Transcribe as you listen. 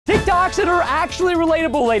TikToks that are actually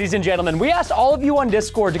relatable, ladies and gentlemen. We asked all of you on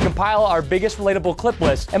Discord to compile our biggest relatable clip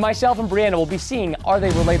list, and myself and Brianna will be seeing, are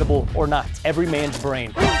they relatable or not? Every man's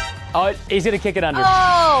brain. Oh, he's gonna kick it under.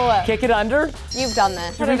 Oh! Kick it under? You've done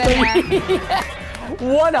this. Put it in there.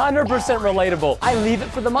 100% relatable. I leave it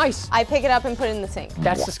for the mice. I pick it up and put it in the sink.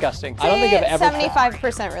 That's disgusting. I don't think I've ever.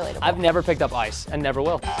 75% relatable. I've never picked up ice and never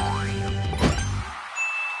will.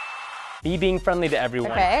 Me being friendly to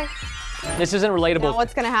everyone. Okay. This isn't relatable. Now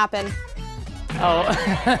what's gonna happen? Oh.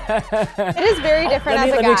 It is very different as a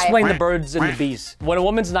guy. Let me explain the birds and the bees. When a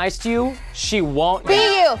woman's nice to you, she won't. Be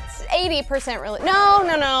you. 80% relatable. No.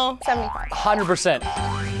 75. 100%.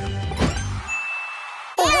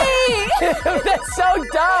 That's so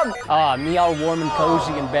dumb. Ah, me all warm and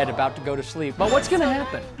cozy in bed, about to go to sleep. But what's gonna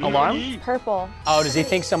happen? Alarm? Purple. Oh, does he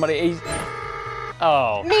think somebody?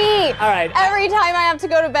 Oh. Me. All right. Every time I have to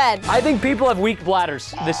go to bed. I think people have weak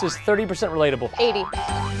bladders. This is 30% relatable. 80.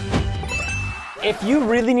 If you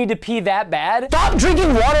really need to pee that bad, stop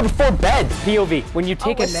drinking water before bed. POV, when you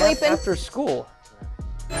take a nap after school.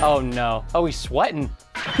 Oh no. Oh, he's sweating.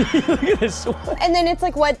 Look at this sweat. And then it's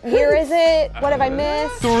like, what year is it? What have I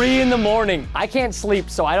missed? 3 in the morning. I can't sleep,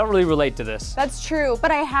 so I don't really relate to this. That's true, but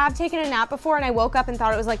I have taken a nap before and I woke up and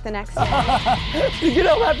thought it was like the next day. You get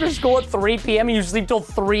up after school at 3 p.m. and you sleep till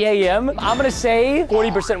 3 a.m.? I'm gonna say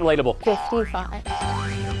 40% relatable. 55.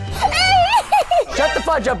 Shut the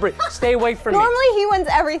fudge up, Brie. Stay away from me. Normally he wins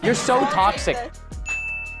everything. You're so toxic.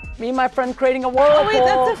 Me and my friend creating a whirlpool. Oh wait,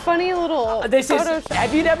 that's a funny little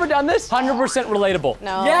have you never done this? 100% relatable.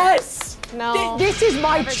 No. Yes! No. This is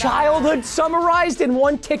my childhood summarized in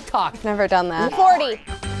one TikTok. Never done that. 40.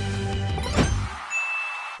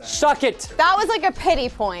 Suck it. That was like a pity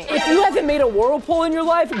point. If you haven't made a whirlpool in your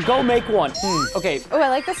life, go make one. Okay. Oh, I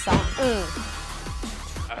like this song.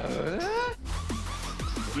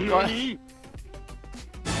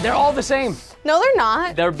 They're all the same. No, they're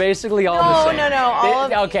not. They're basically all the same. No.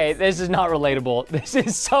 Okay, this is not relatable. This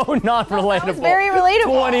is so not relatable. That was very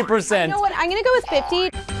relatable. 20%. You know what? I'm gonna go with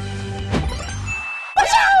 50.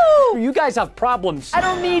 You guys have problems. I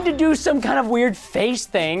don't need to do some kind of weird face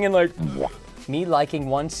thing and like, me liking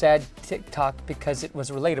one sad TikTok because it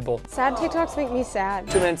was relatable. Sad TikToks make me sad.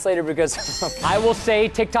 2 minutes later because I will say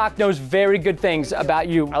TikTok knows very good things about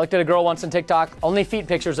you. I looked at a girl once on TikTok, only feet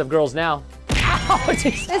pictures of girls now. Ow, this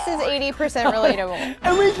is 80% relatable.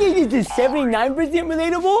 And we think this is 79%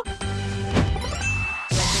 relatable?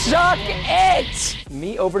 Suck it!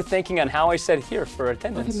 Me overthinking on how I said here for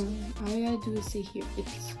attendance. Okay, all I gotta do is say here.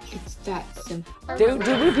 It's that simple. Do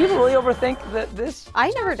people really overthink this? I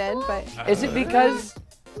never did, but. Is it because?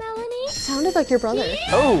 Melanie? Sounded like your brother.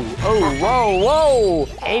 Oh, whoa.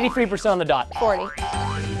 83% on the dot. 40.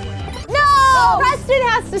 No! Preston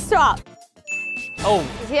has to stop. Oh.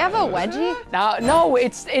 Does he have a wedgie? No,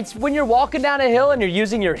 it's when you're walking down a hill and you're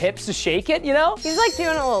using your hips to shake it, you know? He's like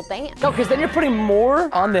doing a little dance. No, because then you're putting more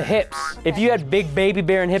on the hips. If you had big baby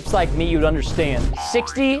bearing hips like me, you'd understand.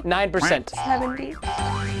 69%. 70.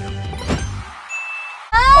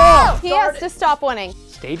 Oh! He has to stop winning.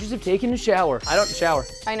 Stages of taking a shower. I don't shower.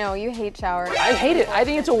 I know, you hate showers. I hate it. I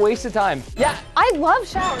think it's a waste of time. Yeah. I love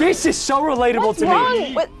showers. This is so relatable to me. What's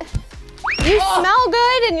wrong with... You smell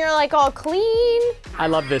good and you're like all clean. I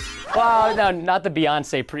love this. Well, no, not the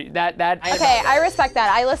Beyonce Okay, I respect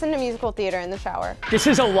that. I listen to musical theater in the shower. This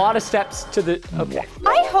is a lot of steps to the, okay.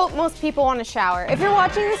 I hope most people want to shower. If you're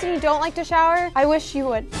watching this and you don't like to shower, I wish you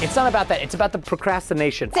would. It's not about that, it's about the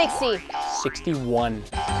procrastination. 60. 61.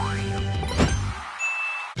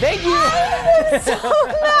 Thank you. I'm so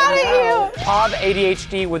mad at you. Pov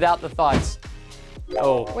ADHD without the thoughts.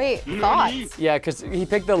 Oh. Wait, thoughts? Yeah, because he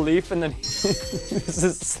picked the leaf and then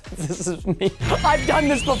this is me. I've done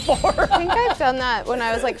this before. I think I've done that when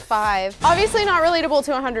I was like 5. Obviously not relatable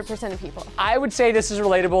to 100% of people. I would say this is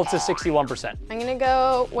relatable to 61%. I'm gonna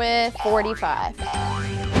go with 45.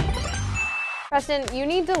 Preston, you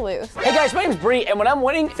need to lose. Hey guys, my name's Bree, and when I'm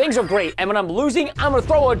winning, things are great. And when I'm losing, I'm gonna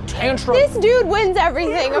throw a tantrum. This dude wins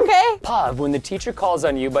everything, okay? Pov, when the teacher calls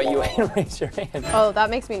on you, but you ain't raise your hand. Oh, that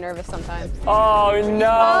makes me nervous sometimes. Oh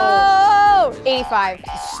no. Oh, 85.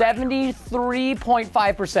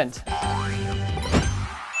 73.5%.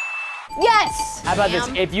 Yes! How about this?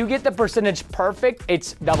 If you get the percentage perfect,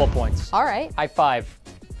 it's double points. All right. High five.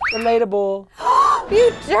 Relatable.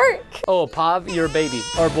 You jerk. Oh, Pov, you're a baby.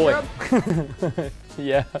 Or a boy.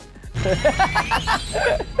 Yeah.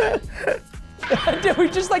 Dude, we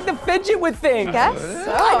just like to fidget with things. Guess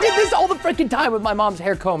so. I did this all the freaking time with my mom's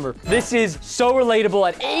hair comber. This is so relatable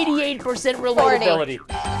at 88% relatability.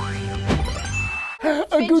 40.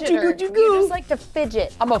 fidgeter. You just like to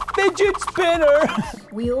fidget. I'm a fidget spinner.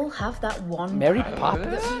 We all have that one Mary bag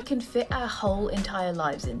Poppins? that we can fit our whole entire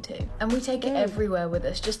lives into. And we take it everywhere with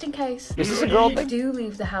us, just in case. Is this a girl We thing? do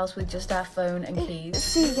leave the house with just our phone and keys.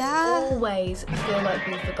 See, yeah. Always feel like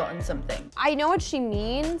we've forgotten something. I know what she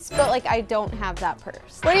means, but like I don't have that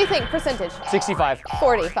purse. What do you think, percentage? 65.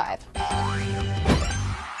 45.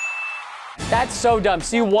 That's so dumb.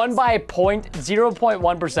 So you won by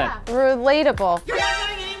 0.1%. Relatable. You're not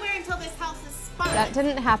going anywhere until this house is spun. That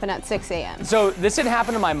didn't happen at 6 a.m. So this didn't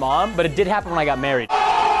happen to my mom, but it did happen when I got married.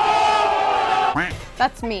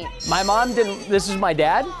 That's me. My mom didn't, this is my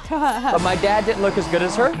dad, but my dad didn't look as good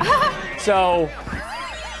as her. So,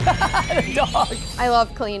 the dog. I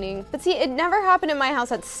love cleaning. But see, it never happened in my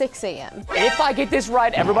house at 6 a.m. If I get this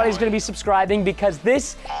right, everybody's gonna be subscribing because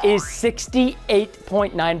this is 68.9%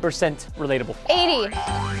 relatable. 80.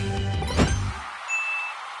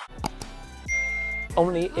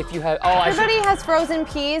 Only if you have, oh, I should, Everybody has frozen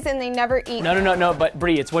peas and they never eat. no, but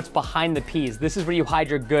Bree, it's what's behind the peas. This is where you hide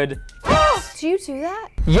your good. Do you do that?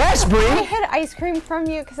 Yes, I Bree! hid ice cream from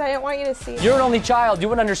you because I didn't want you to see. You're an only child, you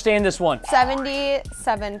wouldn't understand this one.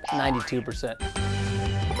 77. 92%.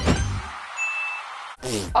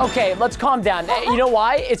 Okay, let's calm down. You know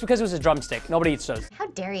why? It's because it was a drumstick. Nobody eats those. How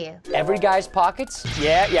dare you? Every guy's pockets.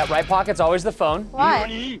 Yeah, right pocket's always the phone.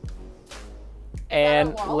 Why?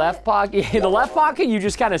 And left pocket, the left pocket you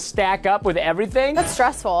just kind of stack up with everything. That's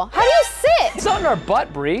stressful. How do you sit? It's on our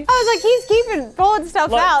butt, Bree. I was like, he's keeping pulling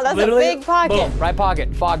stuff out. That's a Literally, big pocket. Boom, right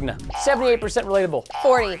pocket, Fogna. 78% relatable.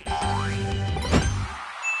 40.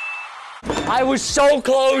 I was so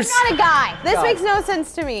close. Not a guy. This God. makes no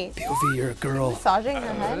sense to me. POV, you're a girl. Massaging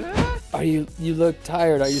her head? You look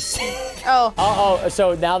tired, are you sick? Oh,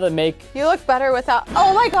 So now the you look better without,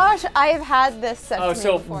 oh my gosh, I've had this said to me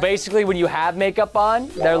so before. basically when you have makeup on,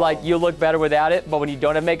 they're like, you look better without it, but when you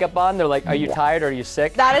don't have makeup on, they're like, are you tired or are you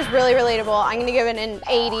sick? That is really relatable. I'm gonna give it an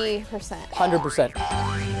 80%. 100%.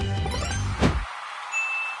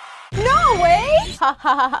 No way!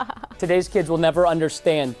 Today's kids will never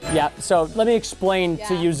understand. Yeah, so let me explain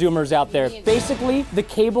to you Zoomers out there. Basically, the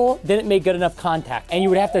cable didn't make good enough contact, and you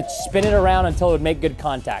would have to spin it around until it would make good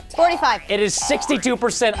contact. 45. It is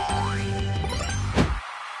 62%.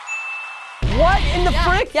 What in the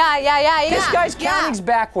frick? Yeah. This guy's counting's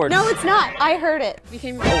backwards. No, it's not. I heard it. We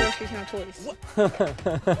came to groceries, not toys.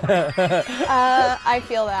 I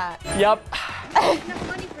feel that. Yep.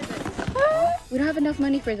 We don't have enough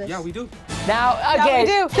money for this. Yeah, we do. Now, okay.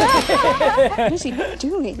 Yeah, we do. What is he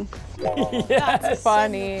doing? That's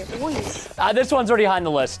funny. This one's already behind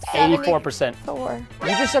the list. 84%. 4. You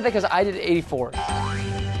just said that because I did 84.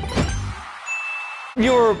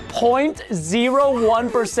 You're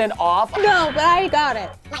 0.01% off. No, but I got it.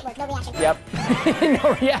 Yep.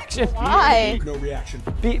 No reaction. Why? No reaction.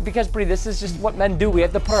 Because, Bree, this is just what men do. We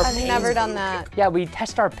have to put our I've never done that. Yeah, we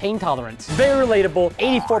test our pain tolerance. Very relatable,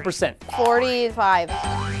 84%. 45.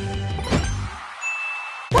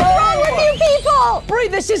 What's wrong with you people? Bree,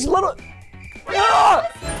 this is little... Ah!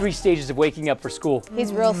 3 stages of waking up for school.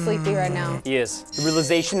 He's real sleepy right now. He is. The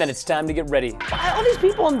realization that it's time to get ready. All these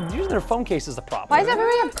people using their phone case is the problem. Why does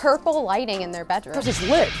everybody have purple lighting in their bedroom? Because it's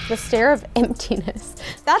lit. The stare of emptiness.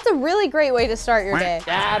 That's a really great way to start your day.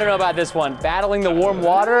 I don't know about this one. Battling the warm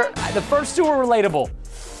water. The first 2 were relatable.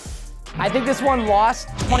 I think this one lost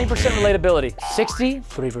 20% relatability.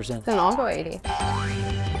 63%. Then I'll go 80.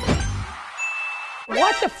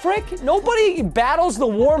 What the frick? Nobody battles the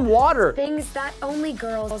warm water. Things that only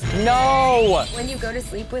girls. No. When you go to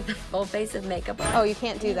sleep with a full face of makeup on. Oh, you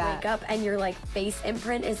can't do that. Wake up and your like face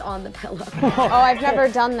imprint is on the pillow. Oh, I've never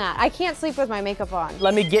done that. I can't sleep with my makeup on.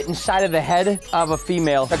 Let me get inside of the head of a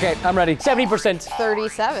female. Okay, I'm ready. 70%.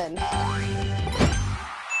 37.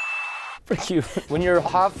 Frick you. When you're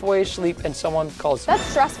halfway asleep and someone calls you. That's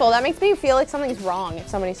stressful. That makes me feel like something's wrong if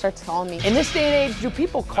somebody starts calling me. In this day and age, do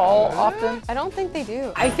people call often? I don't think they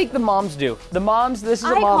do. I think the moms do. The moms, this is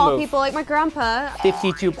a I mom call move. people like my grandpa.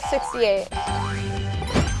 52. 68.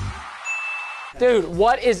 Dude,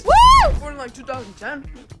 what is... Woo! Born in like 2010.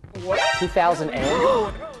 2000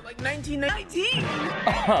 and? Like 1919.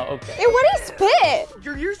 Oh, okay. Hey, what do you spit?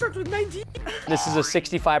 Your year starts with 19. This is a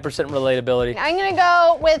 65% relatability. I'm gonna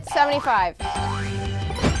go with 75.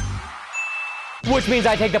 Which means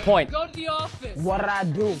I take the point. Go to the office. What did I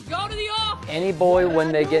do? Go to the office. Any boy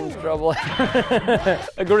when they get in trouble.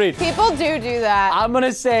 Agreed. People do that. I'm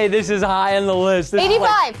gonna say this is high on the list. This is 85.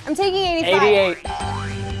 like I'm taking 85. 88.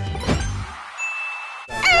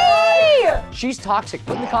 Hey! She's toxic.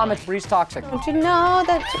 Put in the comments, Bree's toxic. Don't you know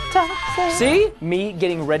that you're toxic? See? Me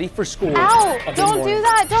getting ready for school. Ow! every Don't morning. do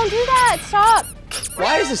that. Don't do that. Stop.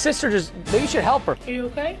 Why is the sister just, maybe you should help her. Are you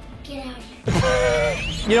okay? Get out of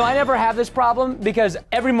here. You know, I never have this problem because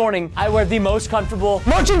every morning I wear the most comfortable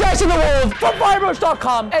merchandise in the world from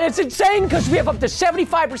firemerch.com. And it's insane because we have up to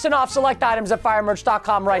 75% off select items at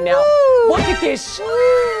firemerch.com right now. Woo! Look at this.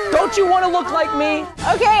 Don't you want to look like me?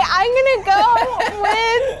 Okay, I'm gonna go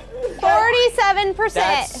with 47%.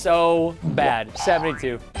 That's so bad.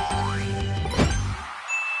 72.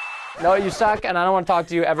 No, you suck, and I don't want to talk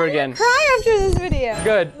to you ever again. Cry after this video.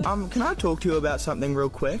 Good. Can I talk to you about something real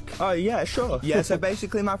quick? Oh, yeah, sure. Yeah, so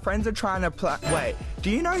basically my friends are trying to wait, do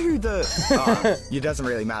you know who the... it doesn't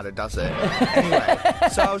really matter, does it? Anyway,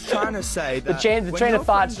 so I was trying to say that... The train of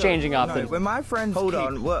thought's changing often. No, when my friends... Hold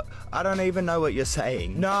on, what? I don't even know what you're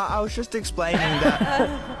saying. No, I was just explaining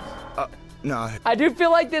that... no. I do feel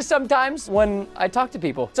like this sometimes when I talk to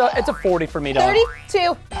people. So it's a 40 for me, dog.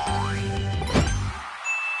 32.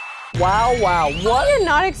 Wow, wow, what? I did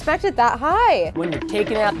not expect it that high. When you're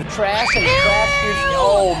taking out the trash and the trash is,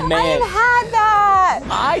 oh man. I've had that.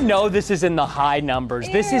 I know this is in the high numbers.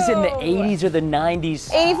 Ew. This is in the 80s or the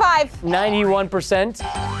 90s. 85. 91%.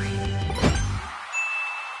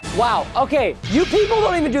 Wow, okay, you people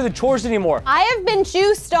don't even do the chores anymore. I have been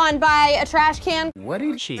juiced on by a trash can. What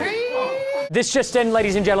did she? This just in,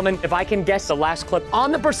 ladies and gentlemen, if I can guess the last clip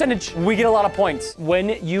on the percentage, we get a lot of points.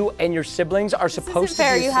 When you and your siblings are supposed to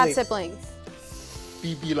Fair, be you have asleep.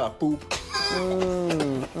 siblings. Be la boop.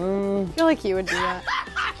 I feel like you would do that.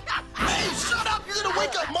 Hey, shut up! You're gonna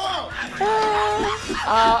wake up Mom!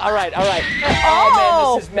 All right. Oh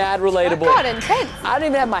man, this is mad relatable. That got intense. I don't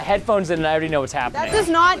even have my headphones in and I already know what's happening. That does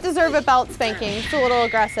not deserve a belt spanking. It's a little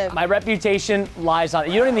aggressive. My reputation lies on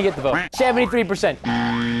it. You don't even get the vote. 73%.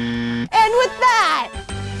 And with that,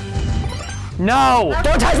 No!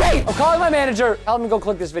 Don't touch me! I'm calling my manager. Tell him to go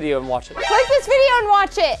click this video and watch it. click this video and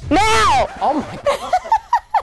watch it now. Oh my God.